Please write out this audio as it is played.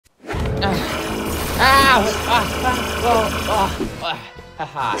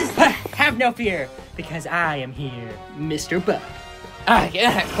Have no fear, because I am here, Mr. Bug.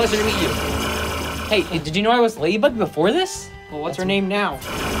 Yeah, pleasure to meet you. Hey, did you know I was Ladybug before this? Well, what's her name now?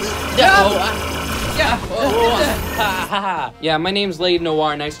 Yeah, my name's Lady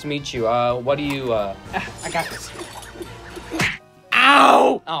Noir. Nice to meet you. What do you, I got this.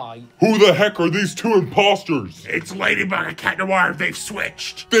 Ow! Oh, Who the heck are these two imposters? It's Ladybug and Cat Noir. They've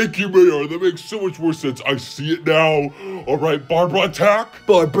switched. Thank you, Mayor. That makes so much more sense. I see it now. All right, Barbara, attack.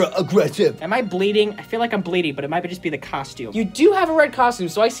 Barbara, aggressive. Am I bleeding? I feel like I'm bleeding, but it might just be the costume. you do have a red costume,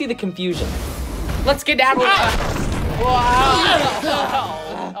 so I see the confusion. Let's get down.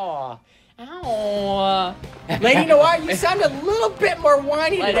 Ow. Lady Noir, you sound a little bit more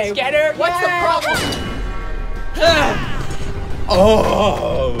whiny today. Let's get her. What's the problem?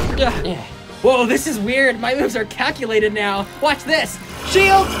 Oh. Yeah. Whoa, this is weird. My moves are calculated now. Watch this.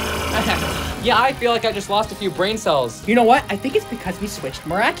 Shield! Yeah, I feel like I just lost a few brain cells. You know what? I think it's because we switched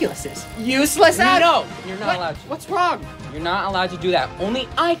Miraculouses. Useless out! No, you're not allowed to. What's wrong? You're not allowed to do that. Only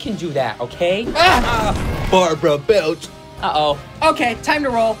I can do that, okay? Barbara belch. Uh-oh. Okay, time to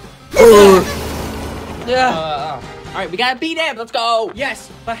roll. All right, we gotta beat him. Let's go. Yes,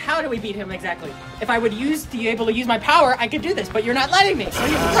 but how do we beat him exactly? If I would be able to use my power, I could do this, but you're not letting me, so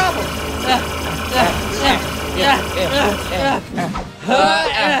here's the problem.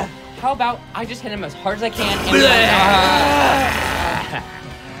 How about I just hit him as hard as I can and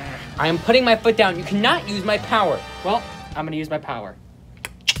I am putting my foot down. You cannot use my power. Well, I'm gonna use my power.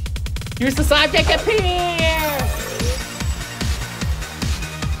 Use the sidekick appear!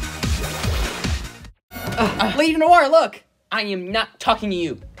 Lady Noir, look! I am not talking to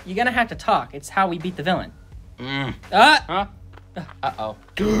you. You're gonna have to talk. It's how we beat the villain. Huh? Uh-oh.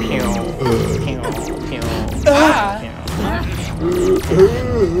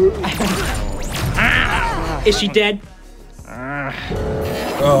 Is she dead? No!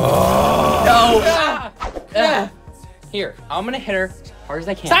 Here, I'm gonna hit her as hard as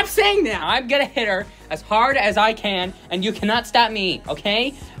I can. Stop saying that! I'm gonna hit her as hard as I can, and you cannot stop me,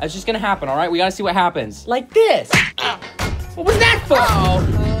 okay? That's just gonna happen, all right? We gotta see what happens. Like this. What was that for?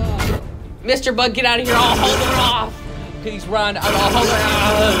 Mr. Bug, get out of here. I'll hold her off. Please run. I'll hold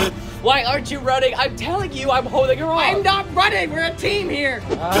her off. Why aren't you running? I'm telling you, I'm holding her off. I'm not running! We're a team here!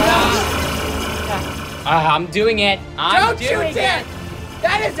 I'm doing it. Don't you dare!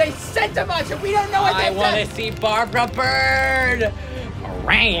 That is a sentiment, and we don't know what I they've want done! to see Barbara Bird.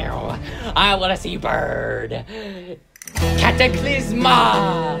 Meow. I want to see Bird.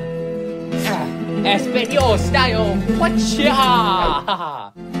 Cataclysma. Espanol style.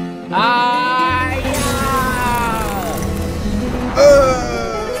 Whatcha?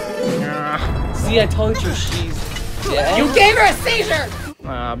 See, I told you she's dead. You gave her a seizure!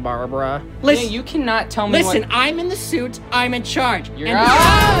 Barbara. Listen, You cannot tell me listen, what... I'm in the suit, I'm in charge. You're And-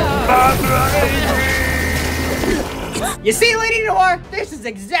 You see, Lady Noir? This is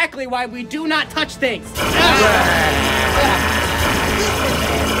exactly why we do not touch things. Touch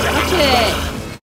it.